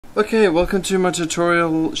Okay, welcome to my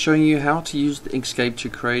tutorial showing you how to use the Inkscape to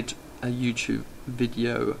create a YouTube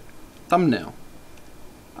video thumbnail.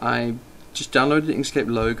 I just downloaded the Inkscape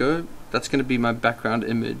logo. That's going to be my background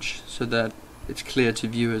image so that it's clear to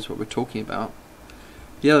viewers what we're talking about.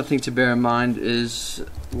 The other thing to bear in mind is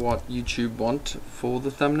what YouTube want for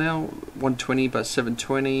the thumbnail: 120 by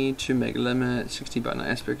 720, 2 meg limit, 16 by 9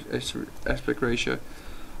 aspect ratio.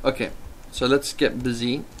 Okay, so let's get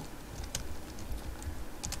busy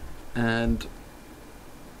and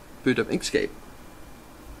boot up Inkscape.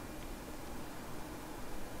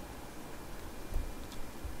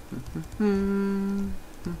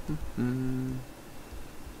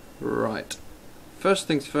 Right, first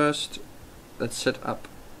things first, let's set up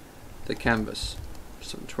the canvas.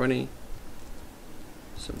 1280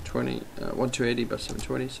 by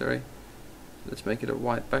 720, sorry. Let's make it a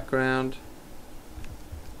white background,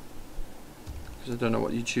 because I don't know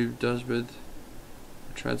what YouTube does with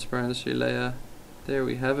transparency layer. There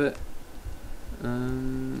we have it.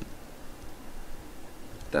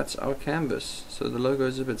 That's our canvas. So the logo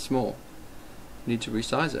is a bit small. You need to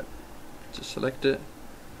resize it. Just select it,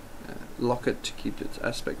 lock it to keep its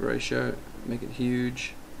aspect ratio, make it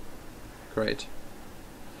huge. Great.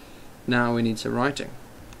 Now we need some writing.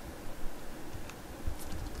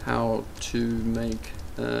 How to make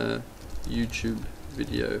a YouTube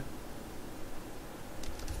video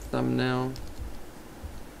thumbnail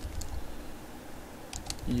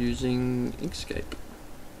using Inkscape.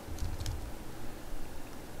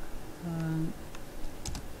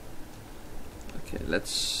 Okay,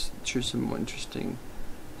 let's choose a more interesting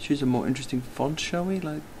font, shall we?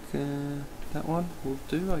 Like that one will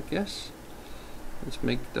do, I guess. Let's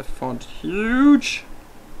make the font huge.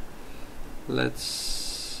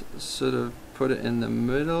 Let's sort of put it in the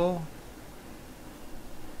middle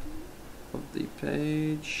of the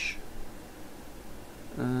page.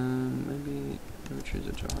 Maybe change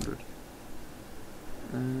it to 100.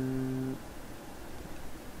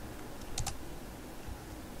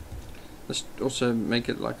 Let's also make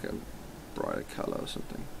it like a brighter color or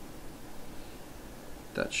something.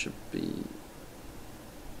 That should be.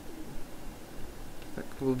 That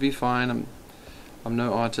will be fine. I'm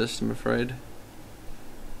no artist, I'm afraid.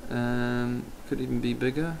 Could even be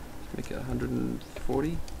bigger. Make it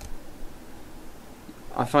 140.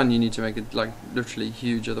 I find you need to make it like literally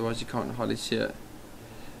huge, otherwise you can't hardly see it.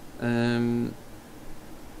 And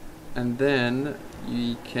then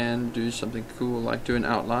you can do something cool like do an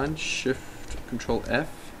outline, shift+ctrl+f,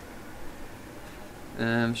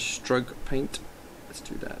 and stroke paint. Let's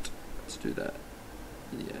do that. Let's do that.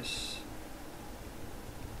 Yes.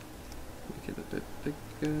 Make it a bit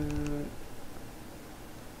bigger.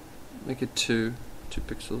 Make it 2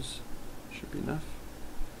 pixels. Should be enough.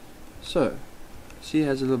 So. See, it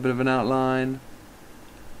has a little bit of an outline.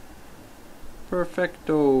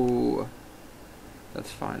 Perfecto.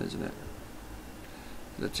 That's fine, isn't it?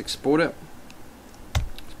 Let's export it.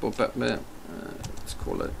 Export back there. Let's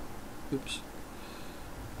call it. Oops.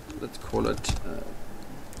 Let's call it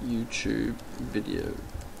YouTube video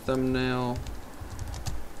thumbnail.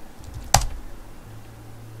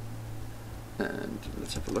 And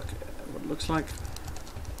let's have a look at what it looks like.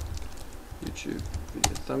 YouTube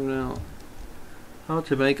video thumbnail. How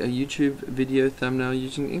to make a YouTube video thumbnail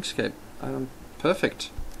using Inkscape.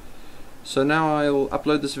 Perfect. So now I'll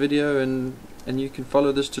upload this video and you can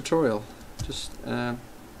follow this tutorial. Just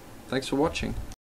thanks for watching.